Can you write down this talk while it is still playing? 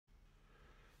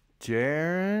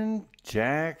Jaren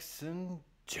Jackson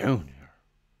Jr.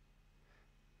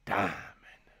 Diamond.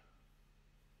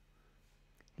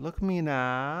 Look me in the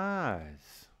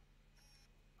eyes.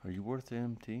 Are you worth the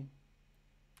MT?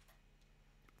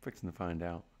 Fixing to find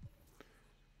out.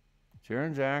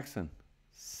 Jaren Jackson,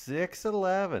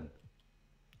 6'11".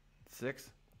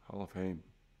 6 Hall of Fame.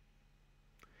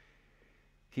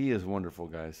 He is wonderful,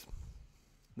 guys.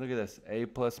 Look at this. A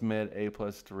plus mid, A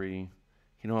plus 3.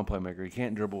 He don't want to play maker. He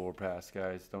can't dribble or pass,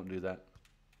 guys. Don't do that.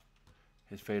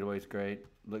 His fadeaway is great.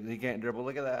 Look, he can't dribble.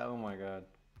 Look at that. Oh, my God.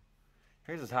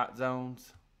 Here's his hot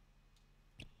zones.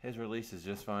 His release is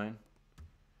just fine.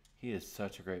 He is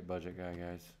such a great budget guy,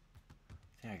 guys.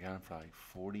 I think I got him for like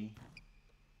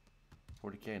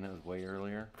 40K, and that was way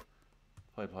earlier.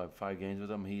 Played probably 5 games with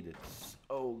him. He did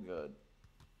so good.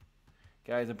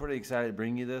 Guys, I'm pretty excited to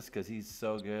bring you this because he's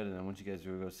so good, and I want you guys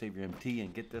to go save your MT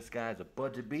and get this guy as a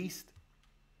budget beast.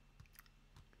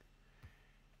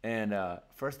 And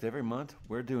first every month,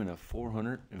 we're doing a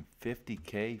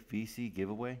 450K VC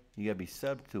giveaway. You got to be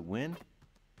subbed to win.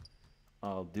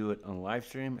 I'll do it on live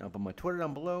stream. I'll put my Twitter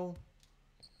down below.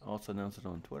 I'll also announce it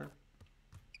on Twitter.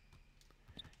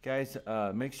 Guys,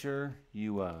 make sure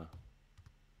you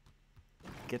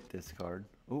get this card.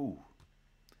 Ooh.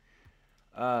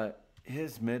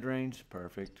 His mid-range,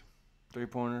 perfect.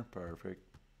 Three-pointer, perfect.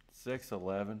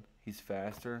 6'11". He's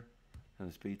faster than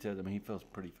the speed says. I mean, he feels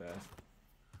pretty fast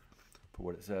for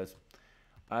what it says.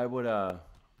 I would,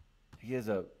 he has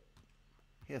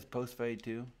post fade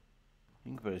too.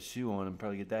 You can put a shoe on and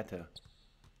probably get that to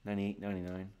 98,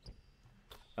 99.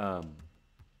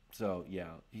 So, yeah,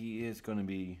 he is going to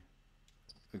be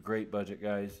a great budget,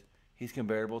 guys. He's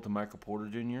comparable to Michael Porter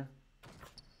Jr.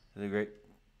 He's a great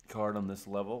card on this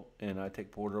level, and I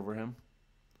take Porter over him.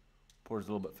 Porter's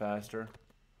a little bit faster.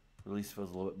 Release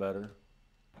feels a little bit better.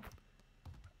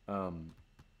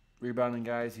 Rebounding,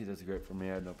 guys, he does great for me.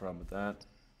 I have no problem with that.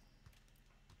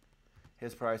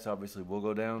 His price obviously will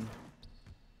go down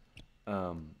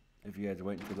if you guys are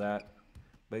waiting for that.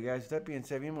 But, guys, with that being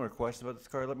said, if you have any more questions about this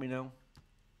card, let me know.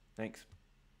 Thanks.